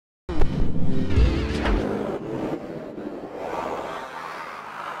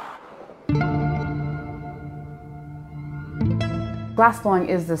Glass blowing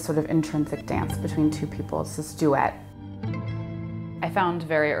is this sort of intrinsic dance between two people. It's this duet. I found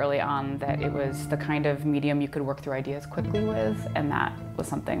very early on that it was the kind of medium you could work through ideas quickly with, and that was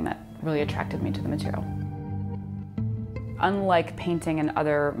something that really attracted me to the material. Unlike painting and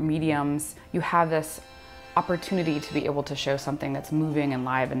other mediums, you have this opportunity to be able to show something that's moving and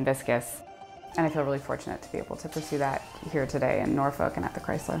live and viscous. And I feel really fortunate to be able to pursue that here today in Norfolk and at the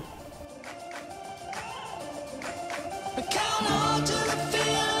Chrysler.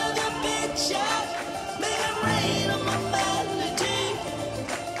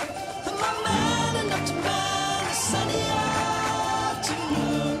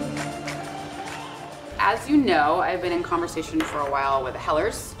 As you know, I've been in conversation for a while with the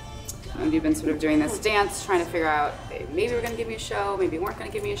Hellers. We've been sort of doing this dance, trying to figure out, maybe we're gonna give me a show, maybe you weren't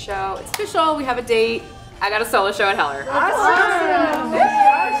gonna give me a show. It's official, we have a date. I got a solo show at Heller. Awesome!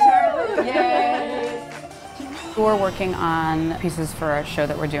 Yay! We're working on pieces for a show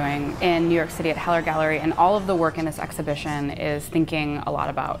that we're doing in New York City at Heller Gallery, and all of the work in this exhibition is thinking a lot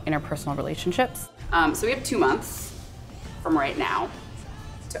about interpersonal relationships. So we have 2 months from right now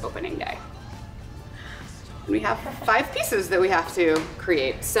to opening day. We have 5 pieces that we have to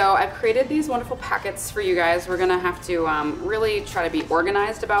create. So I've created these wonderful packets for you guys. We're gonna have to really try to be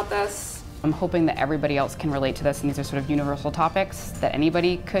organized about this. I'm hoping that everybody else can relate to this, and these are sort of universal topics that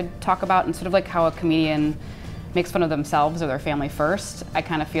anybody could talk about, and sort of like how a comedian makes fun of themselves or their family first. I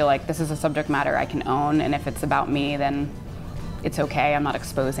kind of feel like this is a subject matter I can own, and if it's about me, then it's okay. I'm not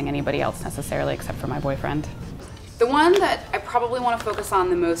exposing anybody else necessarily except for my boyfriend. The one that I probably want to focus on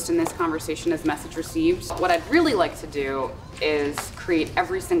the most in this conversation is message received. What I'd really like to do is create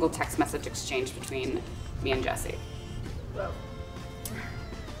every single text message exchange between me and Jesse. Whoa.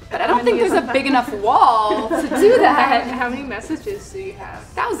 But I don't think there's a big enough wall to do that. How many messages do you have?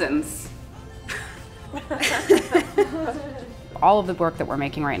 Thousands. All of the work that we're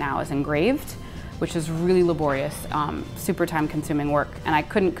making right now is engraved, which is really laborious, super time-consuming work, and I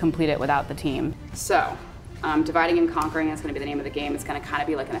couldn't complete it without the team. So. Dividing and conquering is going to be the name of the game. It's going to kind of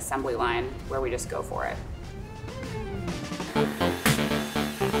be like an assembly line where we just go for it.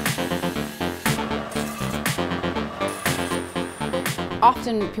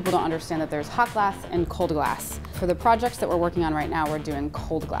 Often people don't understand that there's hot glass and cold glass. For the projects that we're working on right now, we're doing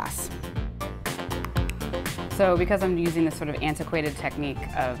cold glass. So because I'm using this sort of antiquated technique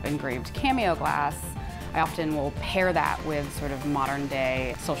of engraved cameo glass, I often will pair that with sort of modern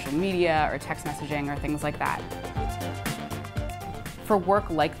day social media or text messaging or things like that. For work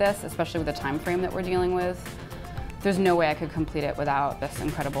like this, especially with the time frame that we're dealing with, there's no way I could complete it without this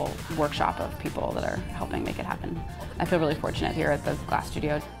incredible workshop of people that are helping make it happen. I feel really fortunate here at the glass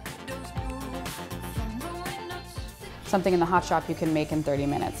studio. Something in the hot shop you can make in 30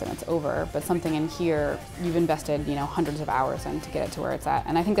 minutes and it's over, but something in here you've invested, hundreds of hours in to get it to where it's at.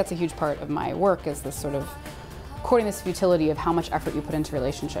 And I think that's a huge part of my work, is this sort of courting this futility of how much effort you put into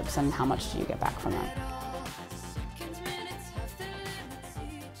relationships and how much do you get back from them.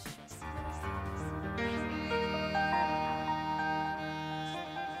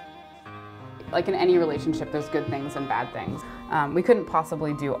 Like in any relationship, there's good things and bad things. We couldn't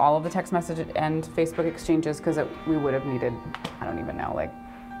possibly do all of the text message and Facebook exchanges because we would have needed, I don't even know, like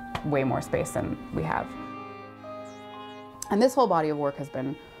way more space than we have. And this whole body of work has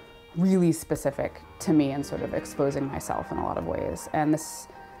been really specific to me and sort of exposing myself in a lot of ways. And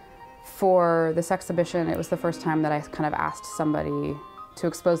for this exhibition, it was the first time that I kind of asked somebody to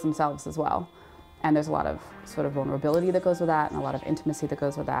expose themselves as well. And there's a lot of sort of vulnerability that goes with that and a lot of intimacy that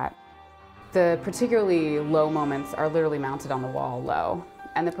goes with that. The particularly low moments are literally mounted on the wall low,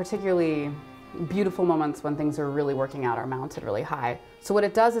 and the particularly beautiful moments when things are really working out are mounted really high. So what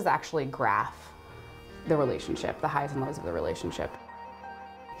it does is actually graph the relationship, the highs and lows of the relationship.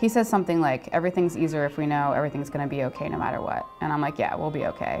 He says something like, everything's easier if we know everything's gonna be okay no matter what. And I'm like, yeah, we'll be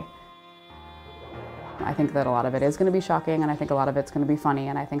okay. I think that a lot of it is gonna be shocking, and I think a lot of it's gonna be funny,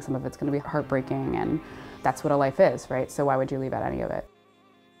 and I think some of it's gonna be heartbreaking, and that's what a life is, right? So why would you leave out any of it?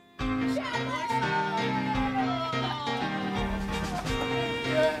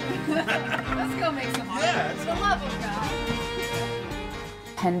 Let's go make some art. For the love of God.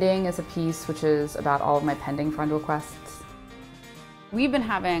 Pending is a piece which is about all of my pending friend requests. We've been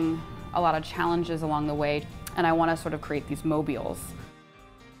having a lot of challenges along the way, and I want to sort of create these mobiles.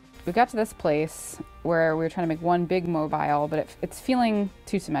 We got to this place where we were trying to make one big mobile, but it's feeling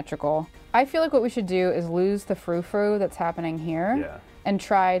too symmetrical. I feel like what we should do is lose the frou-frou that's happening here and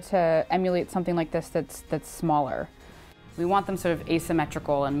try to emulate something like this that's smaller. We want them sort of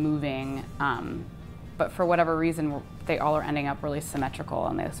asymmetrical and moving, but for whatever reason, they all are ending up really symmetrical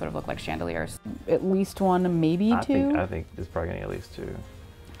and they sort of look like chandeliers. At least one, maybe two? I think it's probably getting at least two.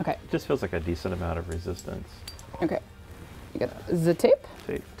 Okay. It just feels like a decent amount of resistance. Okay. You got the tape?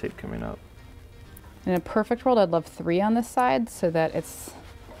 Tape coming up. In a perfect world, I'd love 3 on this side so that it's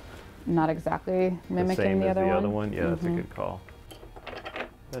not exactly mimicking the other one. The other one? Yeah, that's a good call.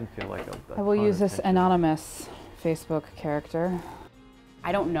 Doesn't feel like a I will use this anonymous Facebook character.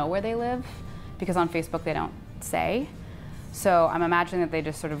 I don't know where they live because on Facebook they don't say. So I'm imagining that they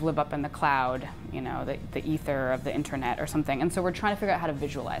just sort of live up in the cloud, you know, the ether of the internet or something. And so we're trying to figure out how to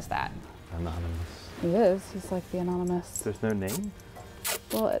visualize that. Anonymous. He is. He's like the anonymous. There's no name?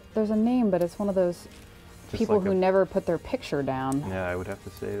 Well, there's a name, but it's one of those people like who never put their picture down. Yeah, I would have to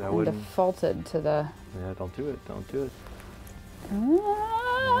say that would defaulted to the. Yeah, don't do it. Don't do it.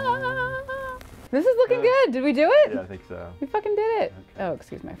 This is looking good. Did we do it? Yeah, I think so. We fucking did it. Okay. Oh,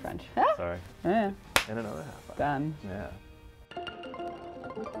 excuse my French. Sorry. Yeah. And another half. Done. Yeah.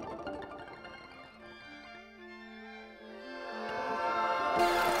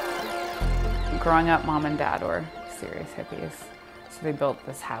 Growing up, Mom and Dad were serious hippies. So they built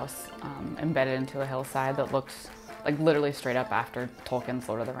this house embedded into a hillside that looked like literally straight up after Tolkien's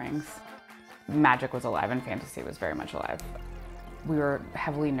Lord of the Rings. Magic was alive and fantasy was very much alive. We were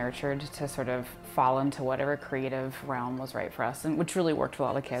heavily nurtured to sort of fall into whatever creative realm was right for us, and which really worked for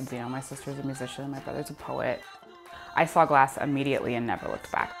all the kids. You know, my sister's a musician, my brother's a poet. I saw glass immediately and never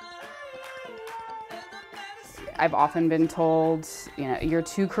looked back. I've often been told, you know, you're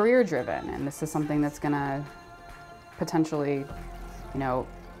too career driven and this is something that's gonna potentially, you know,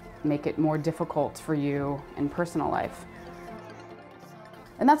 make it more difficult for you in personal life.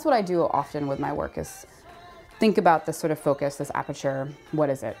 And that's what I do often with my work is think about this sort of focus, this aperture, what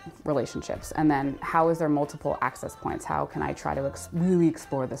is it? Relationships. And then how is there multiple access points? How can I try to really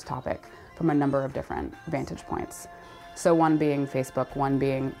explore this topic from a number of different vantage points? So one being Facebook, one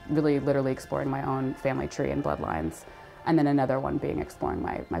being really literally exploring my own family tree and bloodlines, and then another one being exploring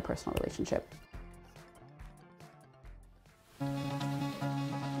my personal relationship.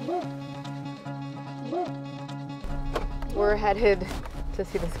 We're headed to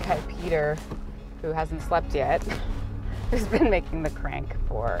see this guy, Peter, who hasn't slept yet, who's been making the crank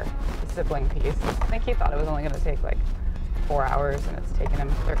for the sibling piece. I think he thought it was only going to take like 4 hours, and it's taken him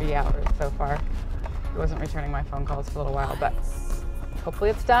 30 hours so far. He wasn't returning my phone calls for a little while, but hopefully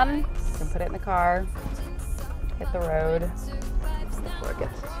it's done. We can put it in the car, hit the road before it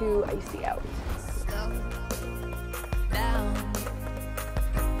gets too icy out.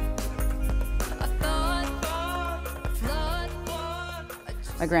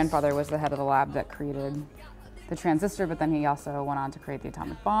 My grandfather was the head of the lab that created the transistor, but then he also went on to create the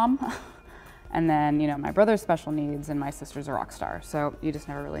atomic bomb. And then, you know, my brother's special needs and my sister's a rock star. So you just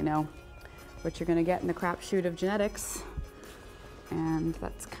never really know what you're gonna get in the crapshoot of genetics. And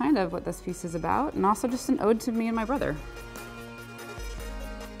that's kind of what this piece is about, and also just an ode to me and my brother.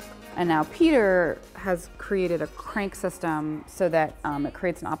 And now Peter has created a crank system so that it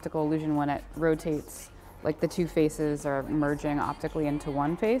creates an optical illusion when it rotates, like the two faces are merging optically into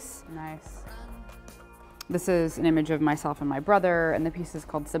one face. Nice. This is an image of myself and my brother, and the piece is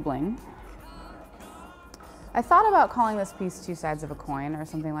called Sibling. I thought about calling this piece Two Sides of a Coin or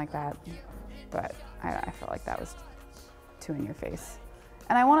something like that, but I felt like that was too in your face.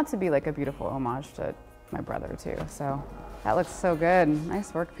 And I want it to be like a beautiful homage to my brother too, so that looks so good.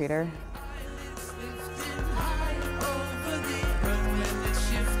 Nice work, Peter.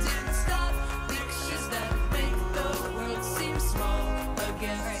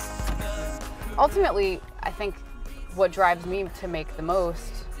 Ultimately, I think what drives me to make the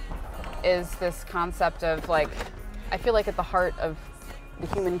most is this concept of like, I feel like at the heart of the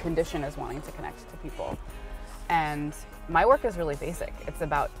human condition is wanting to connect to people. And my work is really basic. It's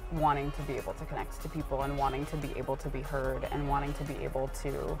about wanting to be able to connect to people and wanting to be able to be heard and wanting to be able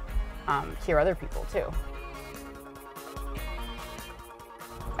to hear other people too.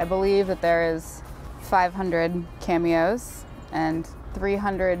 I believe that there is 500 cameos and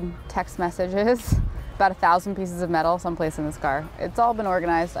 300 text messages, about 1,000 pieces of metal someplace in this car. It's all been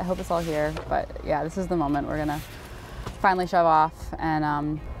organized. I hope it's all here, but yeah, this is the moment we're gonna finally shove off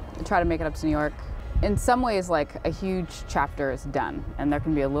and try to make it up to New York. In some ways, like a huge chapter is done, and there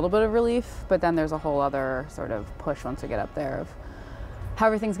can be a little bit of relief, but then there's a whole other sort of push once we get up there of how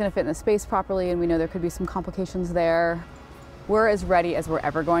everything's gonna fit in the space properly, and we know there could be some complications there. We're as ready as we're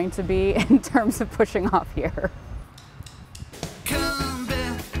ever going to be in terms of pushing off here. Come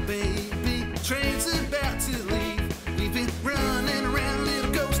back, baby, train's about to leave. We've been running around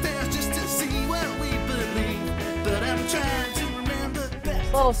little ghost towns just to see what we believe, but I'm trying to remember back.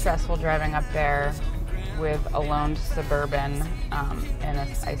 It's a little stressful driving up there. with a lone suburban in an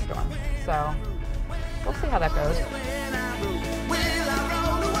ice storm. So we'll see how that goes.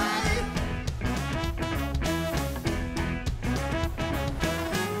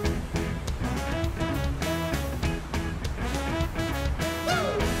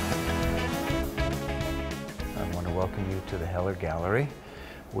 I want to welcome you to the Heller Gallery,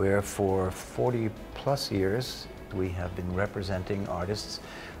 where for 40+ years we have been representing artists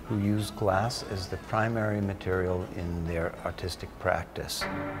who use glass as the primary material in their artistic practice.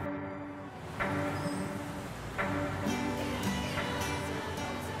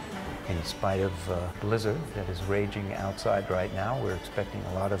 In spite of blizzard that is raging outside right now, we're expecting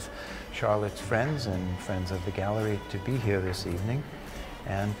a lot of Charlotte's friends and friends of the gallery to be here this evening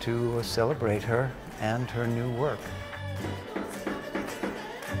and to celebrate her and her new work.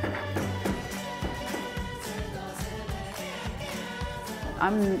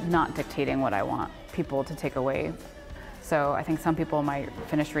 I'm not dictating what I want people to take away. So I think some people might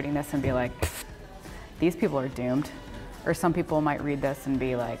finish reading this and be like, these people are doomed. Or some people might read this and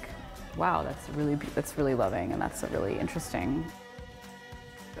be like, wow, that's really loving and that's really interesting.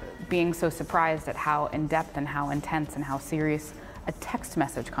 Being so surprised at how in-depth and how intense and how serious a text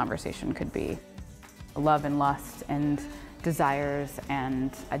message conversation could be. Love and lust and desires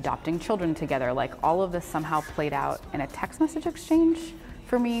and adopting children together, like all of this somehow played out in a text message exchange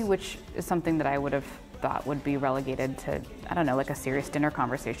for me, which is something that I would have thought would be relegated to, I don't know, like a serious dinner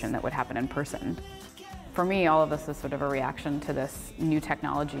conversation that would happen in person. For me, all of this is sort of a reaction to this new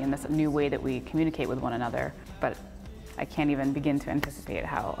technology and this new way that we communicate with one another. But I can't even begin to anticipate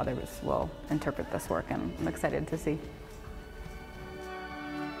how others will interpret this work, and I'm excited to see.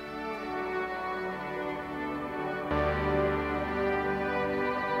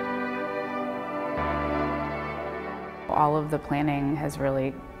 All of the planning has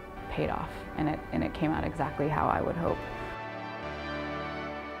really paid off, and it came out exactly how I would hope.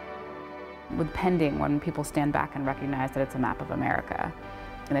 With pending, when people stand back and recognize that it's a map of America,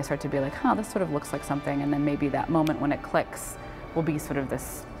 and they start to be like, huh, this sort of looks like something, and then maybe that moment when it clicks will be sort of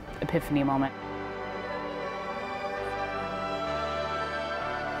this epiphany moment.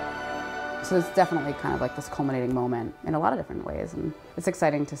 So it's definitely kind of like this culminating moment in a lot of different ways, and it's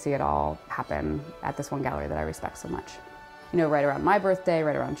exciting to see it all happen at this one gallery that I respect so much. You know, right around my birthday,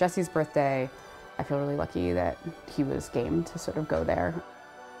 right around Jesse's birthday, I feel really lucky that he was game to sort of go there.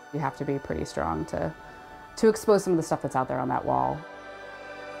 You have to be pretty strong to expose some of the stuff that's out there on that wall.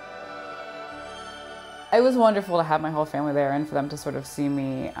 It was wonderful to have my whole family there and for them to sort of see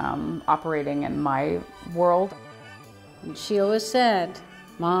me operating in my world. She always said,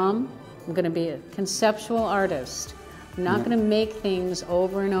 Mom, I'm going to be a conceptual artist. I'm not going to make things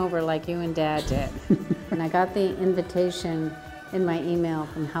over and over like you and Dad did. And I got the invitation in my email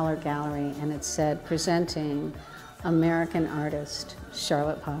from Heller Gallery, and it said, presenting American artist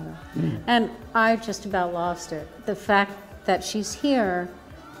Charlotte Potter. And I just about lost it. The fact that she's here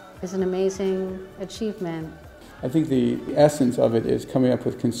is an amazing achievement. I think the essence of it is coming up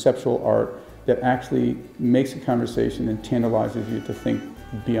with conceptual art that actually makes a conversation and tantalizes you to think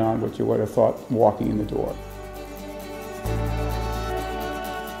beyond what you would have thought walking in the door.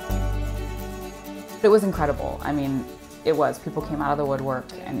 It was incredible. I mean, it was. People came out of the woodwork,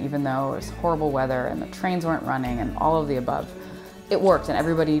 and even though it was horrible weather and the trains weren't running and all of the above, it worked, and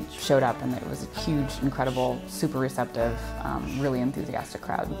everybody showed up, and it was a huge, incredible, super receptive, really enthusiastic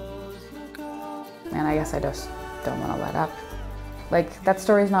crowd. And I guess I just don't want to let up. Like, that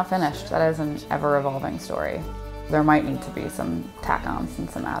story's not finished. That is an ever-evolving story. There might need to be some tack-ons and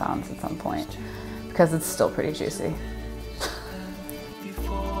some add-ons at some point, because it's still pretty juicy.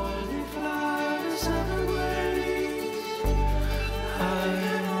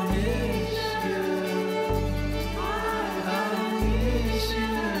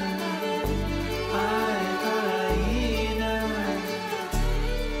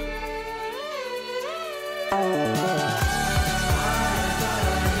 Oh.